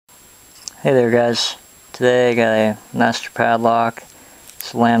Hey there guys, today I got a master padlock.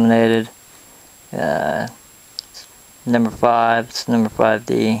 It's laminated, it's number 5, it's number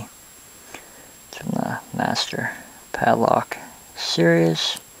 5D. It's from the master padlock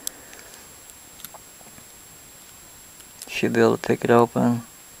series. Should be able to pick it open.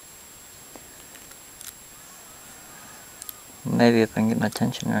 Maybe if I can get my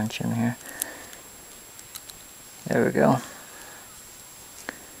tension wrench in here. There we go.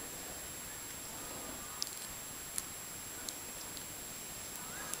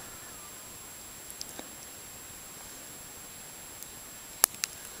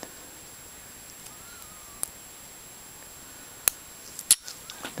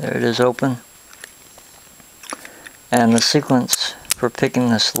 There it is, open. And the sequence for picking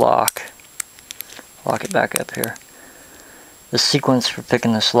this lock, lock it back up here. The sequence for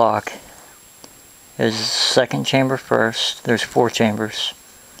picking this lock is second chamber first. There's 4 chambers.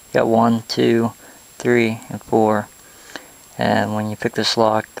 You got 1, 2, 3, and 4. And when you pick this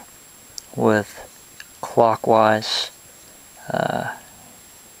lock with clockwise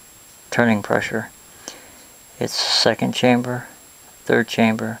turning pressure, it's second chamber, third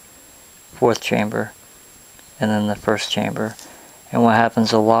chamber, fourth chamber, and then the first chamber. And what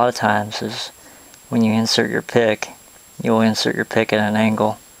happens a lot of times is when you insert your pick, you'll insert your pick at an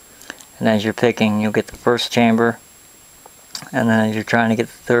angle, and as you're picking, you'll get the first chamber, and then as you're trying to get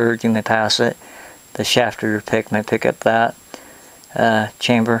the third, you may pass it. The shaft of your pick may pick up that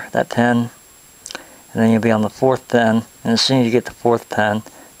chamber, that pin, and then you'll be on the 4th pin, and as soon as you get the 4th pin,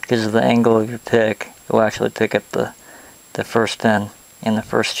 because of the angle of your pick, it will actually pick up the first pin in the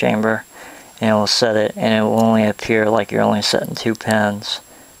first chamber, and it will set it, and it will only appear like you're only setting 2 pins,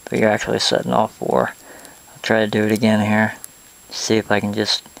 but you're actually setting all 4. I'll try to do it again here, see if I can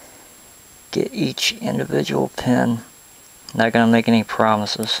just get each individual pin. Not going to make any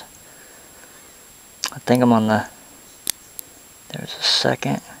promises. I think I'm on the, there's a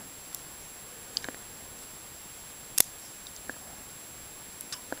second.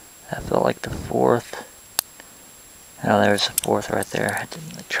 That felt like the 4th. Oh, there's the 4th right there. I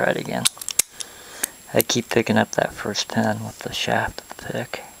didn't try it again. I keep picking up that first pin with the shaft of the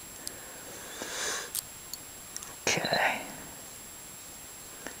pick. Okay.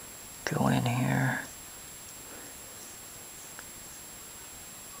 Go in here.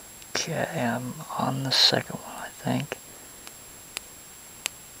 Okay, I'm on the second one, I think.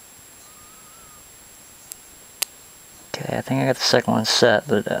 Okay, I think I got the second one set,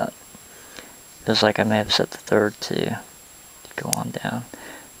 but feels like I may have set the third too. Go on down.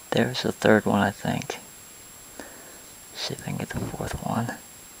 There's the third one, I think. See if I can get the 4th one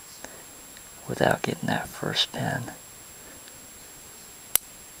without getting that first pin.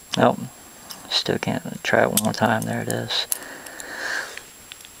 Nope. Still can't. Try it one more time. There it is.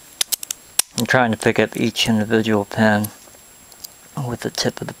 I'm trying to pick up each individual pin with the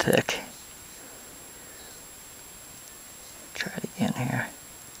tip of the pick. Try it again here.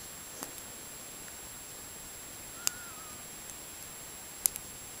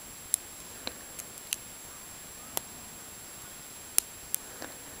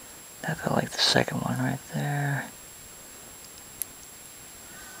 That felt like the second one right there.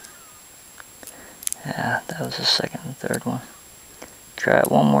 Yeah, that was the second and third one. Try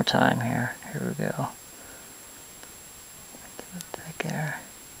it one more time here. Here we go. Give it back there.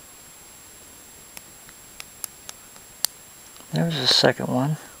 There's the second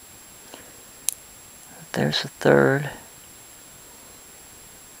one. There's the third.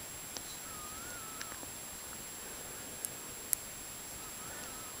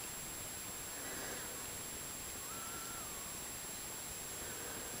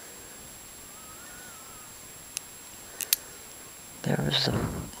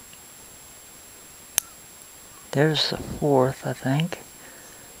 There's the 4th, I think.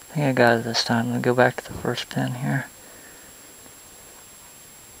 I think I got it this time. I'm going to go back to the first pin here.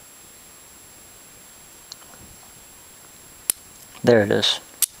 There it is.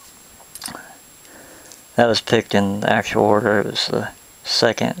 That was picked in the actual order. It was the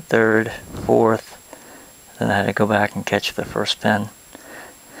 2nd, 3rd, 4th. Then I had to go back and catch the first pin.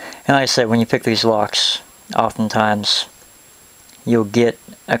 And like I said, when you pick these locks, oftentimes you'll get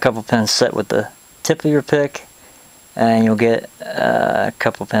a couple pins set with the tip of your pick, and you'll get a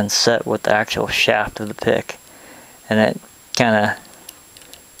couple pins set with the actual shaft of the pick, and it kind of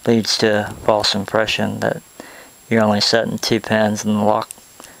leads to a false impression that you're only setting 2 pins and the lock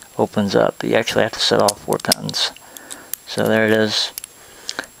opens up, but you actually have to set all 4 pins. So there it is.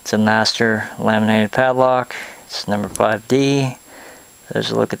 It's a master laminated padlock. It's number 5D. There's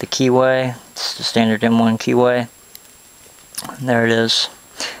a look at the keyway. It's the standard M1 keyway. And there it is.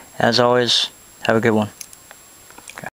 As always, have a good one.